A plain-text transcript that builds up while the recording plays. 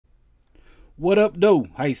What up, though?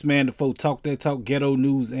 Heist man, the folk talk that talk, ghetto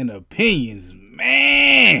news and opinions.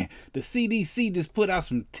 Man, the CDC just put out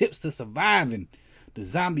some tips to surviving the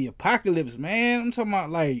zombie apocalypse, man. I'm talking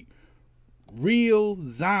about like real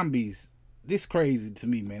zombies. This crazy to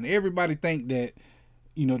me, man. Everybody think that,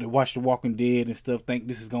 you know, that watch The Walking Dead and stuff think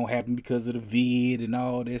this is gonna happen because of the vid and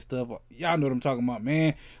all that stuff. Y'all know what I'm talking about,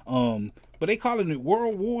 man. But they calling it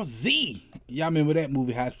World War Z. Y'all remember that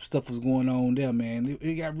movie, how stuff was going on there, man.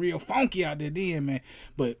 It got real funky out there then, man.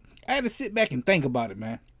 But I had to sit back and think about it,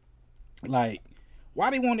 man. Like, why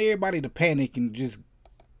they want everybody to panic and just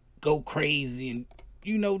go crazy and,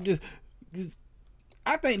 you know, just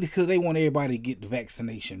I think because they want everybody to get the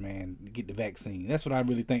vaccination, man, get the vaccine. That's what I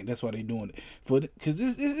really think. That's why they doing it because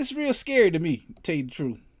it's real scary to me. To tell you the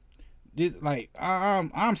truth, this like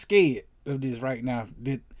I'm scared of this right now.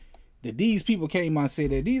 That these people came out and said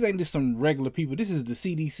that these ain't just some regular people. This is the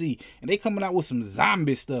CDC, and they coming out with some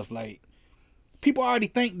zombie stuff. Like, people already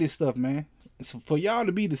think this stuff, man. So for y'all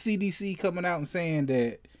to be the CDC coming out and saying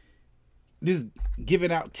that this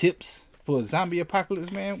giving out tips for a zombie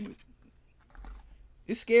apocalypse, man.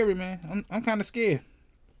 It's scary, man. I'm kind of scared.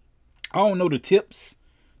 I don't know the tips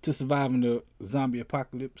to surviving the zombie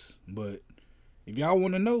apocalypse, but if y'all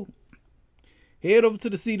want to know, head over to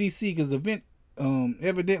the CDC because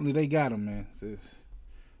evidently they got them, man.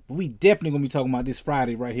 But we definitely gonna be talking about this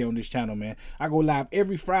Friday right here on this channel, man. I go live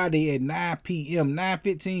every Friday at 9 p.m.,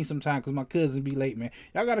 9:15 sometimes because my cousin be late, man.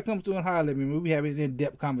 Y'all gotta come through and holler at me, man. We having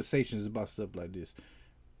in-depth conversations about stuff like this.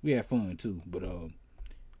 We have fun too, but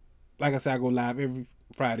like I said, I go live every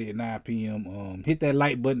Friday at 9 p.m. Hit that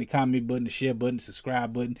like button, the comment button, the share button, the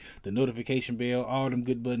subscribe button, the notification bell, all them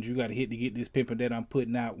good buttons you got to hit to get this pimping that I'm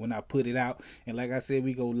putting out when I put it out. And like I said,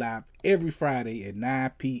 we go live every Friday at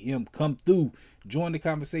 9 p.m. Come through, join the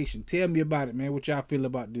conversation. Tell me about it, man. What y'all feel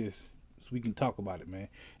about this? So we can talk about it, man.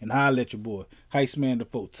 And holla at your boy, Heist Man the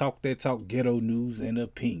folk. Talk that talk, ghetto news and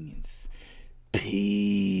opinions.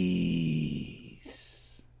 Peace.